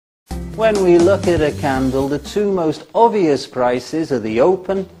When we look at a candle, the two most obvious prices are the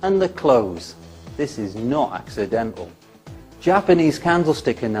open and the close. This is not accidental. Japanese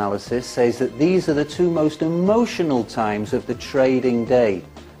candlestick analysis says that these are the two most emotional times of the trading day,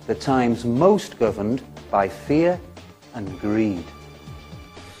 the times most governed by fear and greed.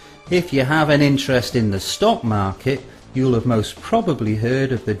 If you have an interest in the stock market, you'll have most probably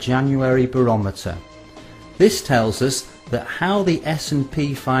heard of the January barometer. This tells us that how the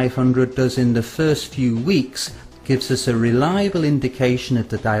S&P 500 does in the first few weeks gives us a reliable indication of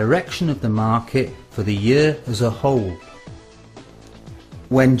the direction of the market for the year as a whole.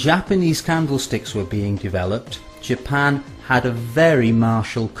 When Japanese candlesticks were being developed, Japan had a very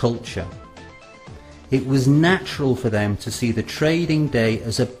martial culture. It was natural for them to see the trading day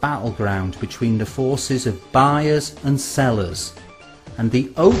as a battleground between the forces of buyers and sellers, and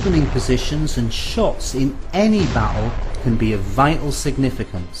the opening positions and shots in any battle can be of vital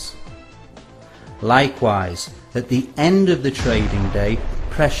significance. Likewise, at the end of the trading day,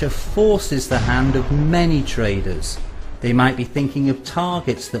 pressure forces the hand of many traders. They might be thinking of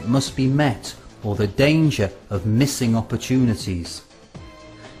targets that must be met or the danger of missing opportunities.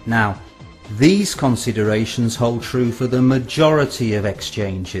 Now, these considerations hold true for the majority of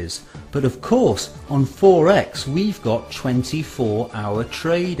exchanges, but of course on Forex we've got 24-hour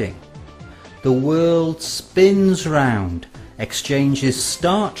trading. The world spins round, exchanges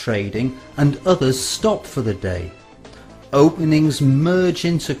start trading and others stop for the day. Openings merge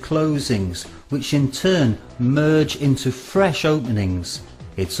into closings, which in turn merge into fresh openings.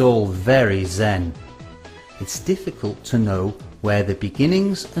 It's all very zen. It's difficult to know where the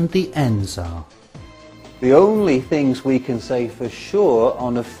beginnings and the ends are. The only things we can say for sure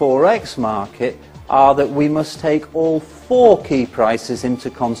on a Forex market are that we must take all four key prices into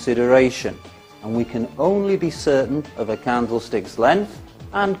consideration, and we can only be certain of a candlestick's length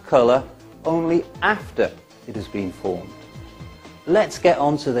and colour only after it has been formed. Let's get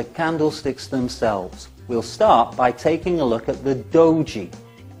on to the candlesticks themselves. We'll start by taking a look at the doji.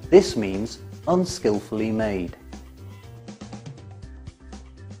 This means unskillfully made.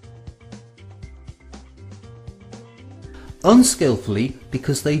 Unskillfully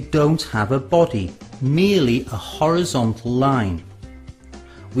because they don't have a body, merely a horizontal line.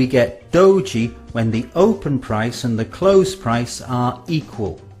 We get doji when the open price and the close price are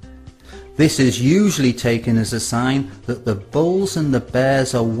equal. This is usually taken as a sign that the bulls and the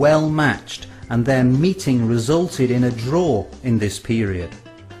bears are well matched and their meeting resulted in a draw in this period.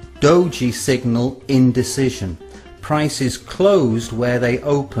 Doji signal indecision. Prices closed where they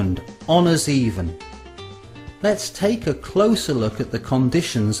opened, on as even. Let's take a closer look at the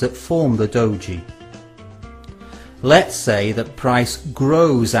conditions that form the doji. Let's say that price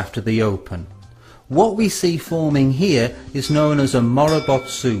grows after the open. What we see forming here is known as a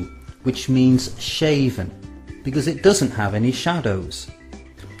morobotsu, which means shaven, because it doesn't have any shadows.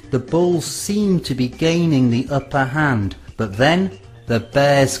 The bulls seem to be gaining the upper hand, but then the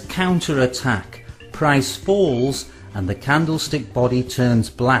bears counter-attack, price falls and the candlestick body turns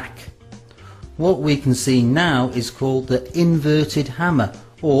black. What we can see now is called the inverted hammer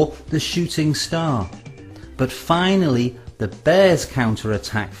or the shooting star. But finally the bears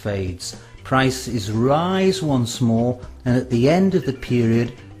counter-attack fades, prices rise once more, and at the end of the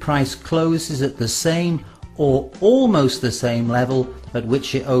period price closes at the same or almost the same level at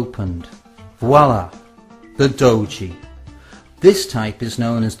which it opened. Voila! The doji. This type is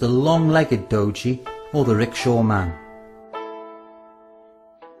known as the long-legged doji or the rickshaw man.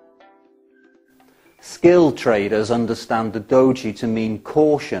 Skilled traders understand the doji to mean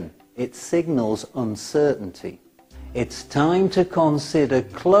caution. It signals uncertainty. It's time to consider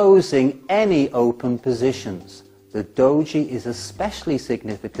closing any open positions. The doji is especially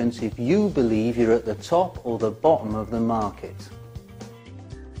significant if you believe you're at the top or the bottom of the market.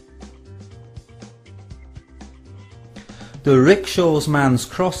 The rickshaw man's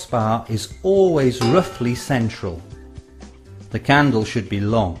crossbar is always roughly central. The candle should be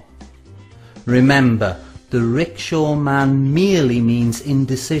long. Remember, the rickshaw man merely means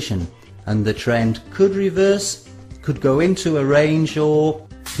indecision, and the trend could reverse, could go into a range, or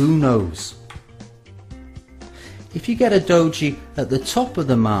who knows. If you get a doji at the top of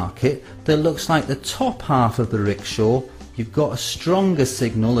the market that looks like the top half of the rickshaw, you've got a stronger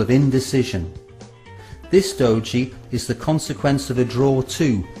signal of indecision. This doji is the consequence of a draw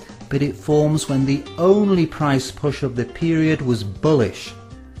too, but it forms when the only price push of the period was bullish.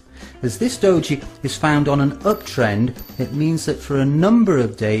 As this doji is found on an uptrend, it means that for a number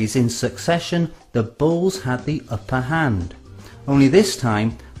of days in succession the bulls had the upper hand. Only this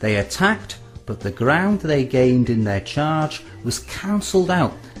time they attacked, but the ground they gained in their charge was cancelled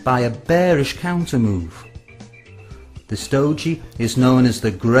out by a bearish counter move. This doji is known as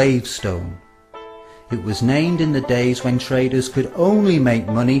the gravestone. It was named in the days when traders could only make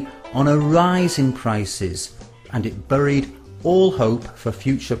money on a rise in prices, and it buried all hope for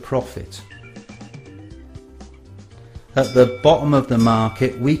future profit. At the bottom of the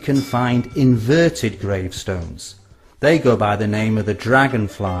market we can find inverted gravestones. They go by the name of the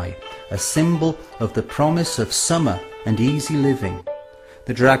dragonfly, a symbol of the promise of summer and easy living.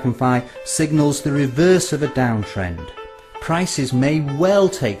 The dragonfly signals the reverse of a downtrend. Prices may well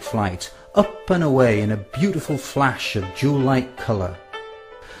take flight, up and away in a beautiful flash of jewel-like colour.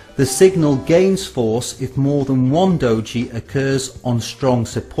 The signal gains force if more than one doji occurs on strong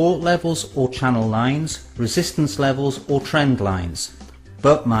support levels or channel lines, resistance levels or trend lines.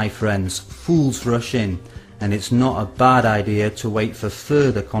 But my friends, fools rush in, and it's not a bad idea to wait for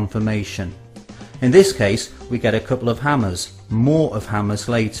further confirmation. In this case we get a couple of hammers, more of hammers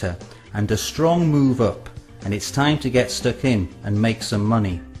later, and a strong move up, and it's time to get stuck in and make some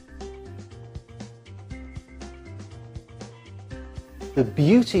money. The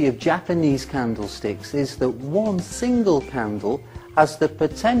beauty of Japanese candlesticks is that one single candle has the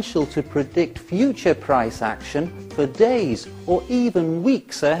potential to predict future price action for days or even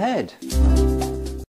weeks ahead.